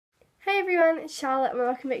everyone, it's Charlotte and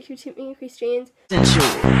welcome back to Equestrians. We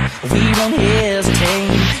won't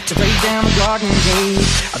hesitate to break down the garden gate.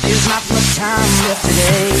 There's not much time left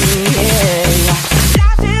today.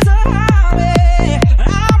 Life is a highway,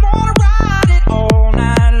 I wanna ride it all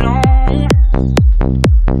night long.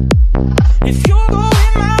 If you're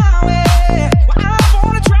going my way, well, I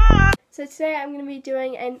wanna try. So today I'm going to be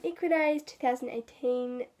doing an Equestrians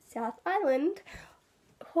 2018 South Island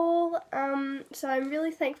haul. So I'm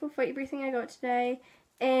really thankful for everything I got today,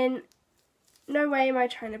 and no way am I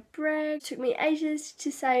trying to brag. It took me ages to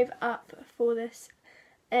save up for this,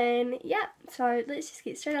 and yeah, so let's just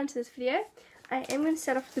get straight onto this video. I am going to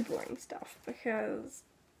start off with the boring stuff because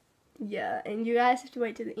yeah, and you guys have to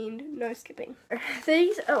wait to the end, no skipping.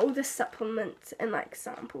 These are all the supplements and like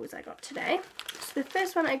samples I got today. So the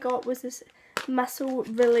first one I got was this muscle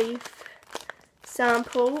relief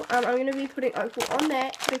sample. I'm going to be putting Opal on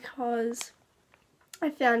that because I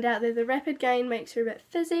found out that the rapid gain makes her a bit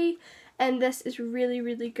fizzy, and this is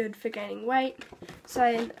really good for gaining weight. So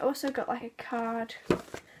I also got like a card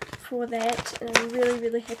for that, and I'm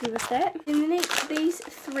really happy with that. And then these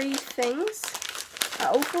three things are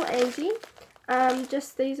all for Angie.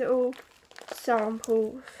 Just these are all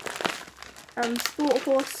samples. Sport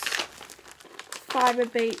Horse, Fiber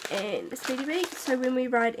Beat and Speedy Beat. So when we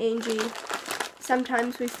ride Angie,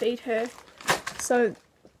 sometimes we feed her, so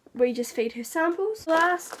we just feed her samples. The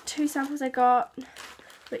last two samples I got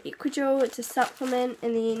were Equadual, it's a supplement,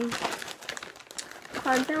 and then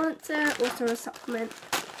Climb Balancer, also a supplement.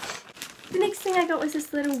 The next thing I got was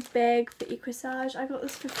this little bag for Equissage. I got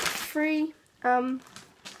this for free. It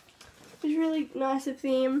was really nice of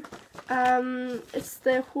them. It's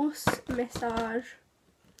the horse massage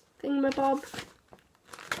thingamabob.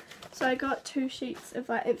 So I got 2 sheets of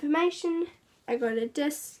like information. I got a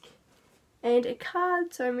disc and a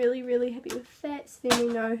card, so I'm really happy with that. So then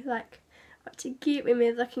we know like what to get when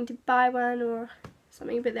we're looking to buy one or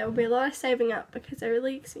something, but there will be a lot of saving up because they're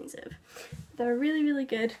really expensive. They're really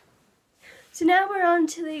good. So now we're on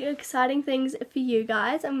to the exciting things for you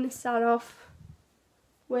guys. I'm going to start off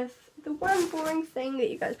with the one boring thing that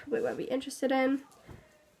you guys probably won't be interested in,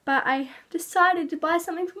 but I decided to buy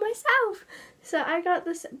something for myself. So I got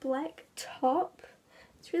this black top.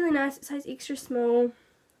 It's really nice. It says extra small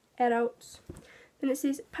adults, and it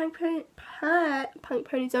says punk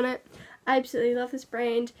ponies on it. I absolutely love this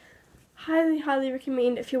brand. Highly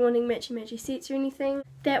recommend if you're wanting matchy sets or anything.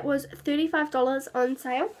 That was $35 on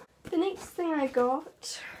sale. The next thing I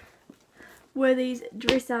got were these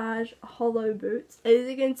dressage hollow boots. As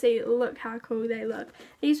you can see, look how cool they look.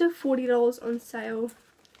 These were $40 on sale.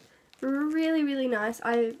 Really nice.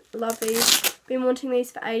 I love these. Been wanting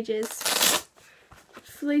these for ages.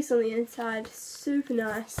 Fleece on the inside, super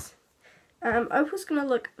nice. Opal's gonna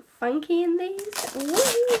look funky in these.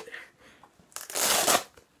 Woo!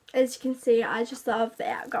 As you can see, I just love the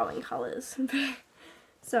outgoing colours.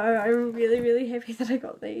 So I'm really happy that I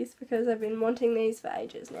got these because I've been wanting these for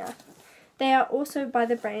ages now. They are also by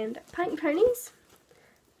the brand Punk Ponies.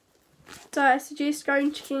 So I suggest going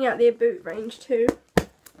and checking out their boot range too,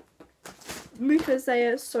 because they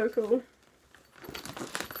are so cool.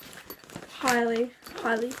 Highly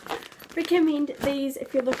recommend these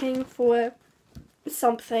if you're looking for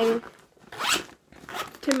something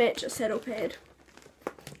to match a saddle pad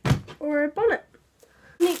or a bonnet.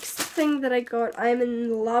 Next thing that I got, I'm in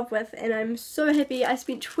love with, and I'm so happy. I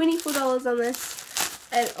spent $24 on this,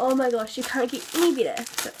 and oh my gosh, you can't get any better.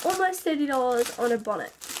 So almost $30 on a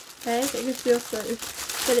bonnet. Okay, so it gives you a clue,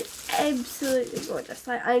 but it's absolutely gorgeous.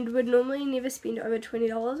 Like, I would normally never spend over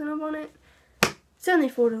 $20 on a bonnet. It's only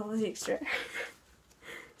 $4 extra.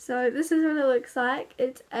 So this is what it looks like.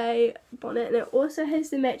 It's a bonnet, and it also has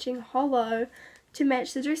the matching hollow to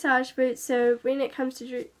match the dressage boots. So when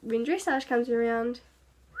dressage comes around,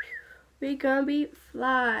 we're gonna be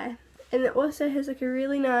fly. And it also has like a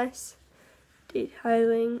really nice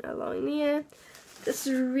detailing along there. This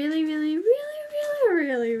is really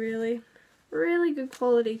good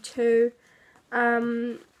quality too.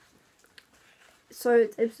 So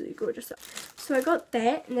it's absolutely gorgeous. So I got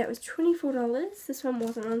that, and that was $24. This one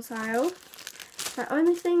wasn't on sale. The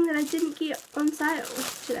only thing that I didn't get on sale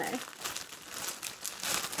today.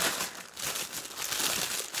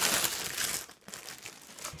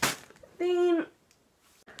 Then,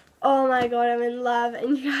 oh my god, I'm in love,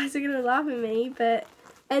 and you guys are gonna laugh at me, but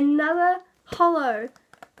another hollow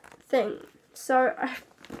thing. So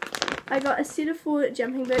I got a set of 4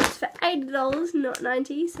 jumping boots for $80, not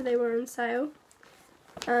 $90, so they were on sale.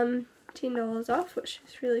 $10 off, which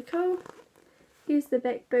is really cool. Here's the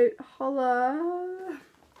back boot hollow.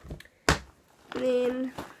 And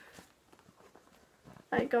then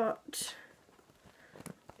I got,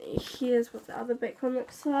 here's what the other back one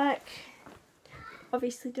looks like,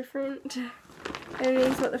 obviously different, and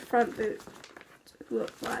here's what the front boot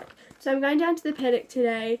look like. So I'm going down to the paddock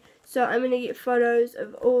today, so I'm going to get photos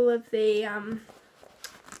of all of the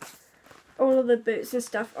boots and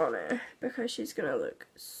stuff on her, because she's going to look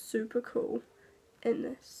super cool in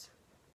this.